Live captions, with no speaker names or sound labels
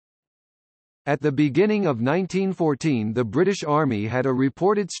At the beginning of 1914, the British Army had a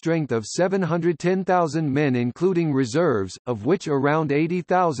reported strength of 710,000 men including reserves, of which around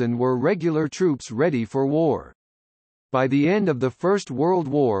 80,000 were regular troops ready for war. By the end of the First World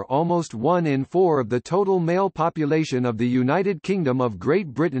War, almost 1 in 4 of the total male population of the United Kingdom of Great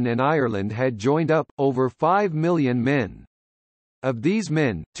Britain and Ireland had joined up, over 5 million men. Of these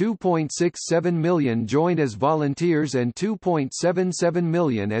men, 2.67 million joined as volunteers and 2.77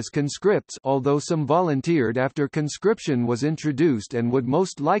 million as conscripts, although some volunteered after conscription was introduced and would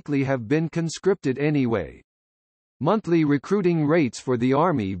most likely have been conscripted anyway. Monthly recruiting rates for the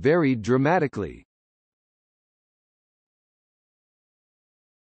Army varied dramatically.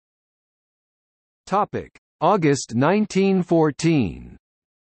 Topic: August 1914.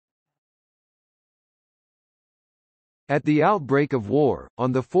 At the outbreak of war,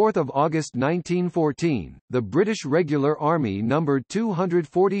 on 4 August 1914, the British Regular Army numbered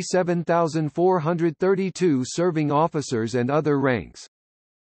 247,432 serving officers and other ranks.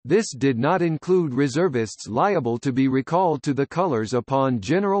 This did not include reservists liable to be recalled to the colours upon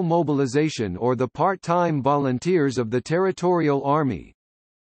general mobilization or the part-time volunteers of the Territorial Army.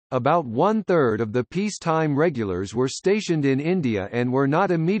 About one-third of the peacetime regulars were stationed in India and were not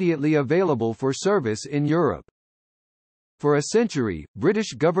immediately available for service in Europe. For a century,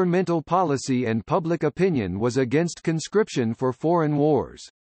 British governmental policy and public opinion was against conscription for foreign wars.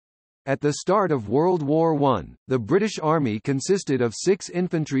 At the start of World War I, the British Army consisted of 6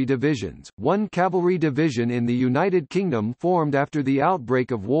 infantry divisions, 1 cavalry division in the United Kingdom formed after the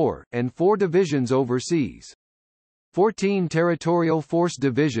outbreak of war, and 4 divisions overseas. 14 territorial force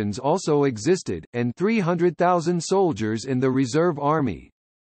divisions also existed, and 300,000 soldiers in the Reserve Army.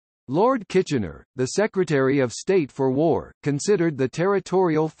 Lord Kitchener, the Secretary of State for War, considered the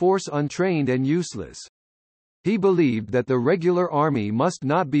territorial force untrained and useless. He believed that the regular army must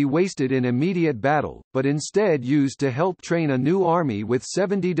not be wasted in immediate battle, but instead used to help train a new army with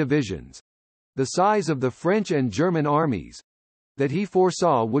 70 divisions—the size of the French and German armies—that he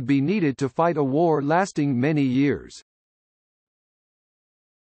foresaw would be needed to fight a war lasting many years.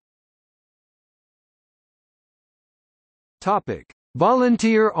 Topic: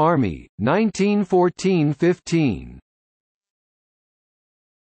 Volunteer Army, 1914–15.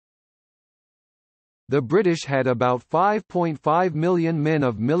 The British had about 5.5 million men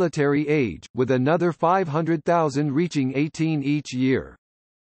of military age, with another 500,000 reaching 18 each year.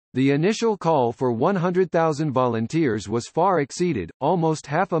 The initial call for 100,000 volunteers was far exceeded, almost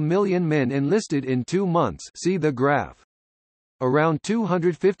 500,000 men enlisted in 2 months, see the graph. Around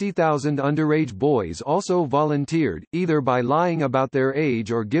 250,000 underage boys also volunteered, either by lying about their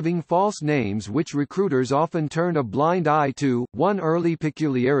age or giving false names which recruiters often turned a blind eye to. One early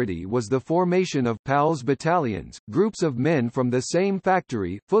peculiarity was the formation of PALS battalions, groups of men from the same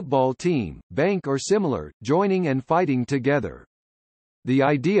factory, football team, bank or similar, joining and fighting together. The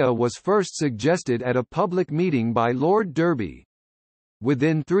idea was first suggested at a public meeting by Lord Derby.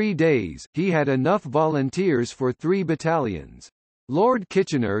 Within 3 days, he had enough volunteers for 3 battalions. Lord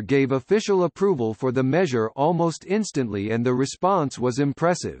Kitchener gave official approval for the measure almost instantly and the response was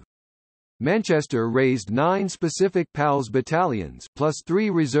impressive. Manchester raised 9 specific PALS battalions, plus 3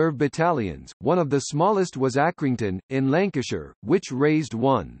 reserve battalions. One of the smallest was Accrington, in Lancashire, which raised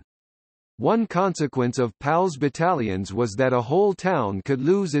 1. One consequence of PALS battalions was that a whole town could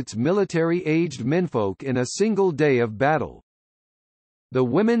lose its military-aged menfolk in a single day of battle. The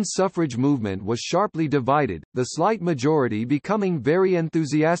women's suffrage movement was sharply divided, the slight majority becoming very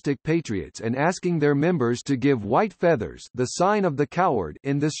enthusiastic patriots and asking their members to give white feathers, the sign of the coward,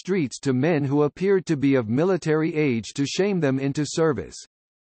 in the streets to men who appeared to be of military age to shame them into service.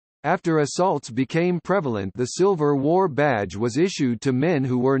 After assaults became prevalent, the Silver War Badge was issued to men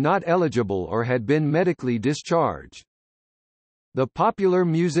who were not eligible or had been medically discharged. The popular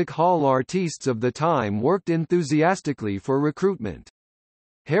music hall artistes of the time worked enthusiastically for recruitment.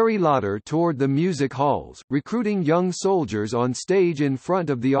 Harry Lauder toured the music halls, recruiting young soldiers on stage in front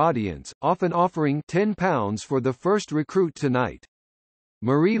of the audience, often offering £10 for the first recruit tonight.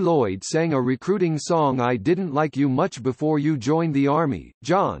 Marie Lloyd sang a recruiting song "I didn't like you much before you joined the army,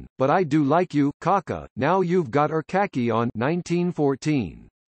 John, but I do like you, Kaka, now you've got her khaki on." 1914.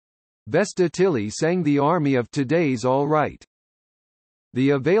 Vesta Tilley sang "The Army of Today's All Right." The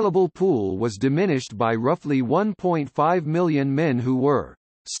available pool was diminished by roughly 1.5 million men who were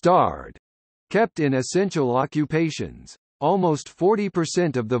starred, kept in essential occupations. Almost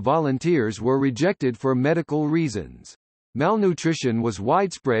 40% of the volunteers were rejected for medical reasons. Malnutrition was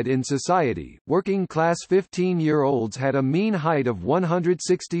widespread in society. Working-class 15-year-olds had a mean height of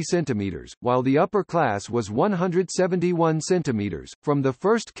 160 centimeters, while the upper class was 171 centimeters. From the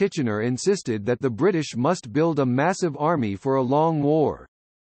first, Kitchener insisted that the British must build a massive army for a long war.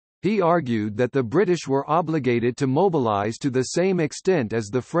 He argued that the British were obligated to mobilize to the same extent as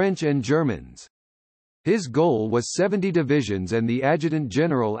the French and Germans. His goal was 70 divisions, and the Adjutant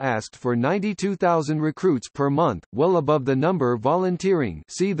General asked for 92,000 recruits per month, well above the number volunteering.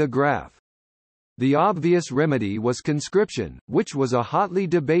 See the graph. The obvious remedy was conscription, which was a hotly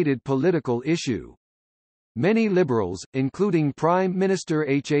debated political issue. Many Liberals, including Prime Minister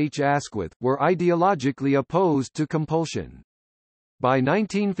H. H. Asquith, were ideologically opposed to compulsion. By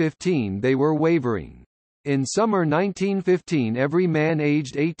 1915 they were wavering. In summer 1915 every man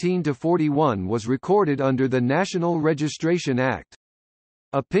aged 18 to 41 was recorded under the National Registration Act.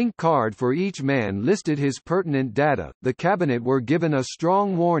 A pink card for each man listed his pertinent data. The Cabinet were given a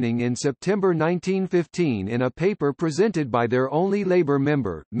strong warning in September 1915 in a paper presented by their only Labour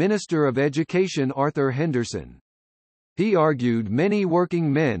member, Minister of Education Arthur Henderson. He argued many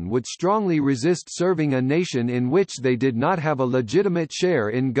working men would strongly resist serving a nation in which they did not have a legitimate share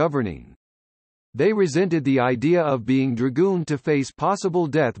in governing. They resented the idea of being dragooned to face possible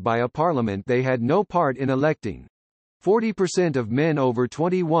death by a parliament they had no part in electing. 40% of men over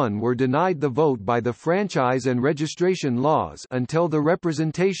 21 were denied the vote by the Franchise and Registration laws until the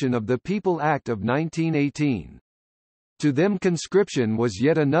Representation of the People Act of 1918. To them, conscription was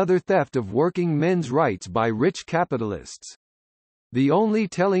yet another theft of working men's rights by rich capitalists. The only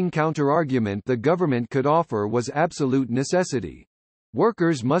telling counterargument the government could offer was absolute necessity.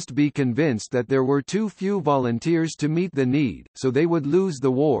 Workers must be convinced that there were too few volunteers to meet the need, so they would lose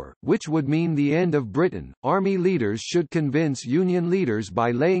the war, which would mean the end of Britain. Army leaders should convince Union leaders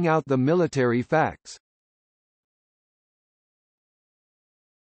by laying out the military facts.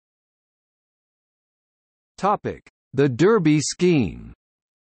 Topic: The Derby Scheme.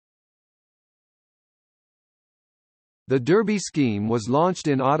 The Derby Scheme was launched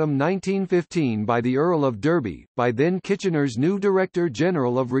in autumn 1915 by the Earl of Derby, by then Kitchener's new Director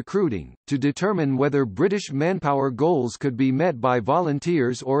General of Recruiting, to determine whether British manpower goals could be met by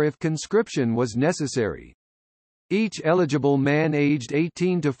volunteers or if conscription was necessary. Each eligible man aged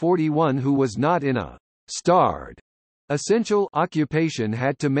 18 to 41 who was not in a starred essential occupation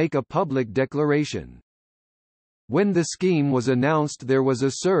had to make a public declaration. When the scheme was announced, there was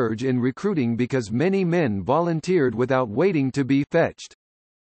a surge in recruiting because many men volunteered without waiting to be fetched.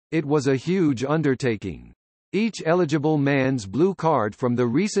 It was a huge undertaking. Each eligible man's blue card from the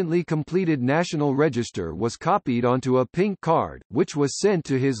recently completed National Register was copied onto a pink card, which was sent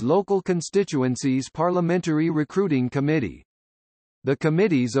to his local constituency's Parliamentary Recruiting Committee. The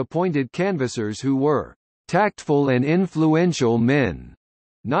committees appointed canvassers who were tactful and influential men,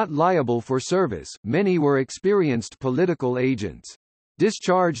 not liable for service. Many were experienced political agents.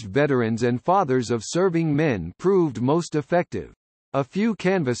 Discharged veterans and fathers of serving men proved most effective. A few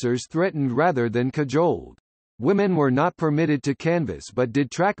canvassers threatened rather than cajoled. Women were not permitted to canvass but did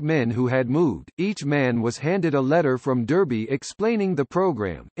track men who had moved. Each man was handed a letter from Derby explaining the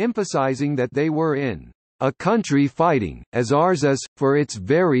program, emphasizing that they were in a country fighting, as ours is, for its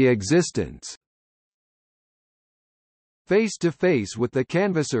very existence. Face to face with the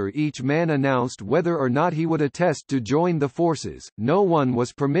canvasser, each man announced whether or not he would attest to join the forces. No one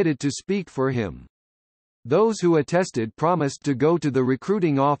was permitted to speak for him. Those who attested promised to go to the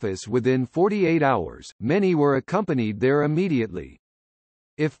recruiting office within 48 hours. Many were accompanied there immediately.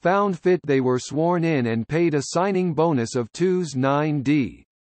 If found fit, they were sworn in and paid a signing bonus of 2s9d.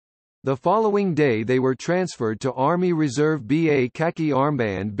 The following day they were transferred to Army Reserve. A khaki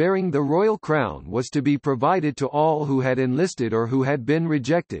armband bearing the Royal Crown was to be provided to all who had enlisted or who had been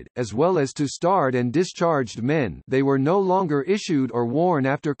rejected, as well as to starred and discharged men. They were no longer issued or worn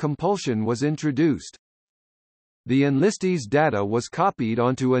after compulsion was introduced. The enlistee's data was copied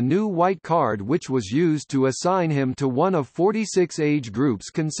onto a new white card which was used to assign him to one of 46 age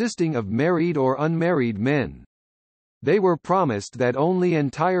groups consisting of married or unmarried men. They were promised that only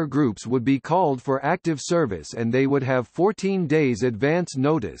entire groups would be called for active service and they would have 14 days advance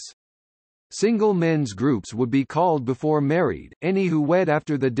notice. Single men's groups would be called before married. Any who wed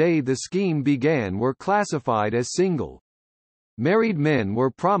after the day the scheme began were classified as single. Married men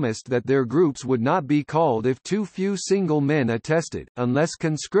were promised that their groups would not be called if too few single men attested, unless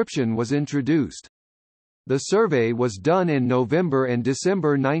conscription was introduced. The survey was done in November and December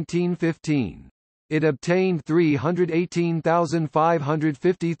 1915. It obtained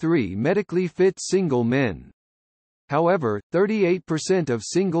 318,553 medically fit single men. However, 38% of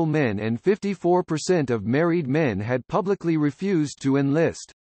single men and 54% of married men had publicly refused to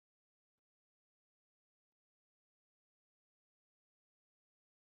enlist.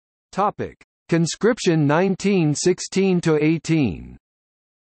 Topic: Conscription 1916–18.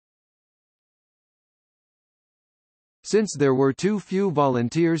 Since there were too few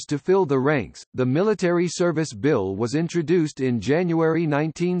volunteers to fill the ranks, the Military Service Bill was introduced in January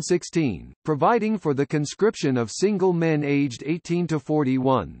 1916, providing for the conscription of single men aged 18 to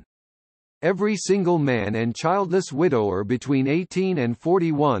 41. Every single man and childless widower between 18 and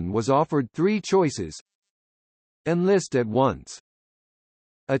 41 was offered three choices: enlist at once,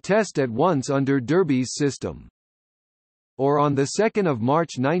 attest at once under Derby's system, or on 2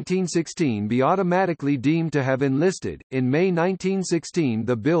 March 1916 be automatically deemed to have enlisted. In May 1916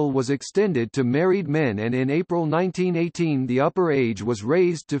 the bill was extended to married men, and in April 1918 the upper age was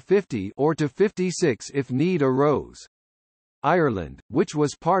raised to 50 or to 56 if need arose. Ireland, which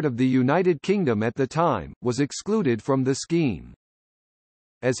was part of the United Kingdom at the time, was excluded from the scheme.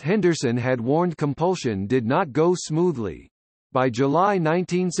 As Henderson had warned, compulsion did not go smoothly. By July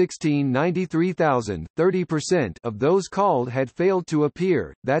 1916, 93,000, 30% of those called had failed to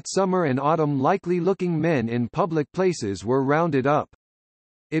appear. That summer and autumn likely-looking men in public places were rounded up.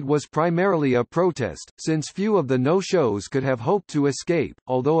 It was primarily a protest, since few of the no-shows could have hoped to escape,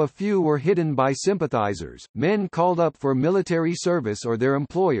 although a few were hidden by sympathizers. Men called up for military service or their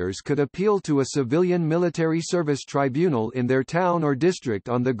employers could appeal to a civilian military service tribunal in their town or district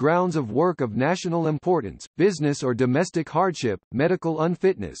on the grounds of work of national importance, business or domestic hardship, medical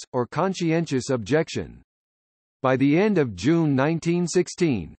unfitness, or conscientious objection. By the end of June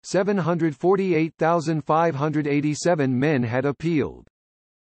 1916, 748,587 men had appealed.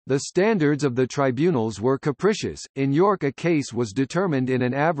 The standards of the tribunals were capricious. In York a case was determined in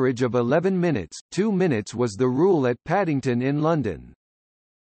an average of 11 minutes, 2 minutes was the rule at Paddington in London.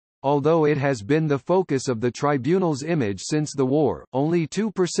 Although it has been the focus of the tribunal's image since the war, only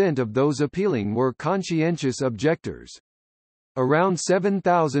 2% of those appealing were conscientious objectors. Around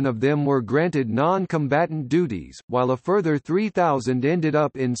 7,000 of them were granted non-combatant duties, while a further 3,000 ended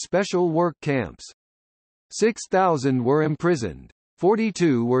up in special work camps. 6,000 were imprisoned.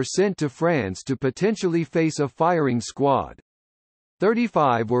 42 were sent to France to potentially face a firing squad.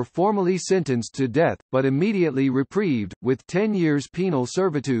 35 were formally sentenced to death, but immediately reprieved, with 10 years penal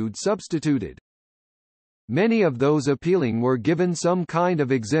servitude substituted. Many of those appealing were given some kind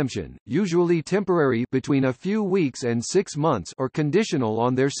of exemption, usually temporary between a few weeks and 6 months, or conditional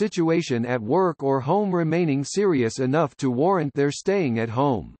on their situation at work or home remaining serious enough to warrant their staying at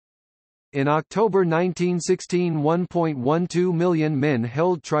home. In October 1916, 1.12 million men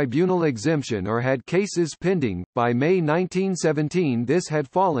held tribunal exemption or had cases pending. By May 1917, this had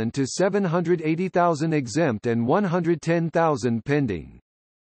fallen to 780,000 exempt and 110,000 pending.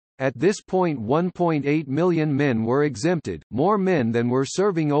 At this point, 1.8 million men were exempted, more men than were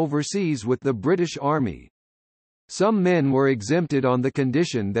serving overseas with the British Army. Some men were exempted on the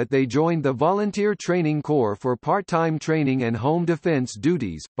condition that they joined the Volunteer Training Corps for part-time training and home defense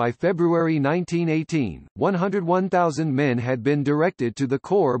duties. By February 1918, 101,000 men had been directed to the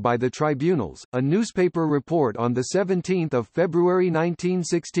Corps by the tribunals. A newspaper report on the 17th of February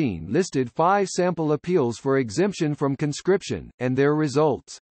 1916 listed 5 sample appeals for exemption from conscription, and their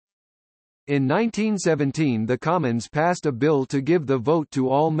results. In 1917 the Commons passed a bill to give the vote to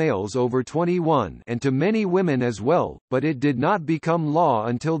all males over 21 and to many women as well, but it did not become law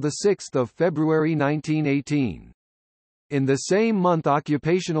until 6 February 1918. In the same month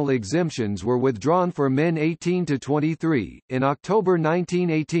occupational exemptions were withdrawn for men 18 to 23. In October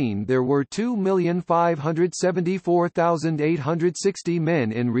 1918 there were 2,574,860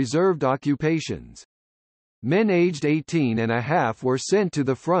 men in reserved occupations. Men aged 18 and a half were sent to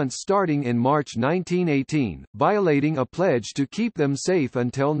the front starting in March 1918, violating a pledge to keep them safe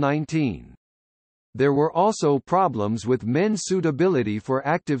until 19. There were also problems with men's suitability for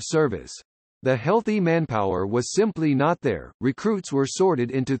active service. The healthy manpower was simply not there. Recruits were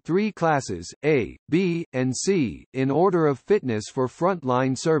sorted into 3 classes, A, B, and C, in order of fitness for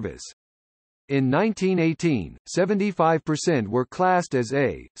frontline service. In 1918, 75% were classed as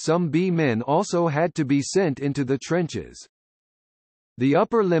A. Some B men also had to be sent into the trenches. The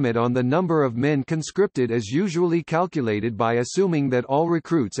upper limit on the number of men conscripted is usually calculated by assuming that all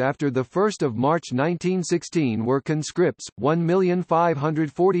recruits after 1 March 1916 were conscripts,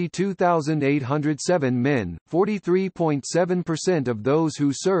 1,542,807 men, 43.7% of those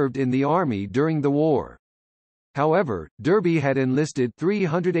who served in the Army during the war. However, Derby had enlisted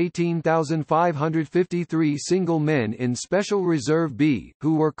 318,553 single men in Special Reserve B,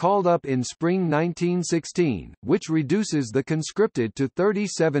 who were called up in spring 1916, which reduces the conscripted to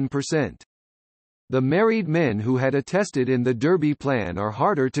 37%. The married men who had attested in the Derby Plan are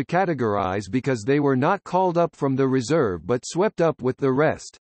harder to categorize because they were not called up from the reserve but swept up with the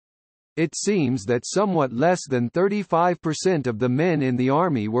rest. It seems that somewhat less than 35% of the men in the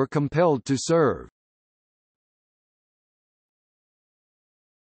army were compelled to serve.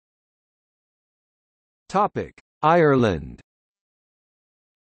 Ireland.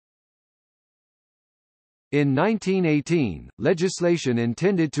 In 1918, legislation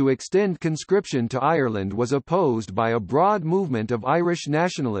intended to extend conscription to Ireland was opposed by a broad movement of Irish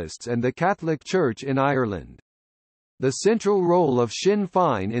nationalists and the Catholic Church in Ireland. The central role of Sinn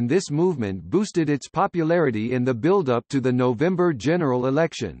Féin in this movement boosted its popularity in the build-up to the November general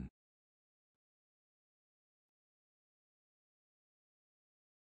election.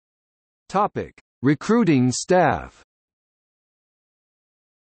 Topic: Recruiting staff.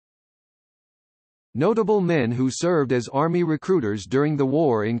 Notable men who served as Army recruiters during the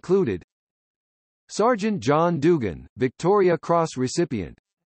war included Sergeant John Dugan, Victoria Cross recipient;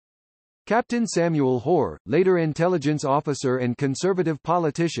 Captain Samuel Hoare, later intelligence officer and conservative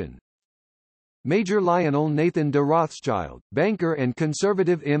politician; Major Lionel Nathan de Rothschild, banker and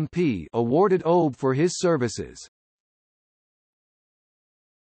conservative MP, awarded OBE for his services.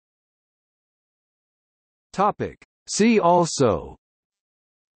 Topic: See also: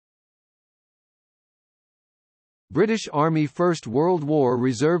 British Army First World War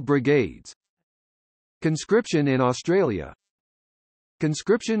Reserve Brigades, Conscription in Australia,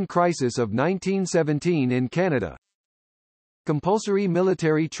 Conscription crisis of 1917 in Canada, Compulsory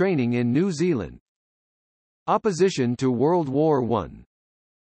military training in New Zealand, Opposition to World War I.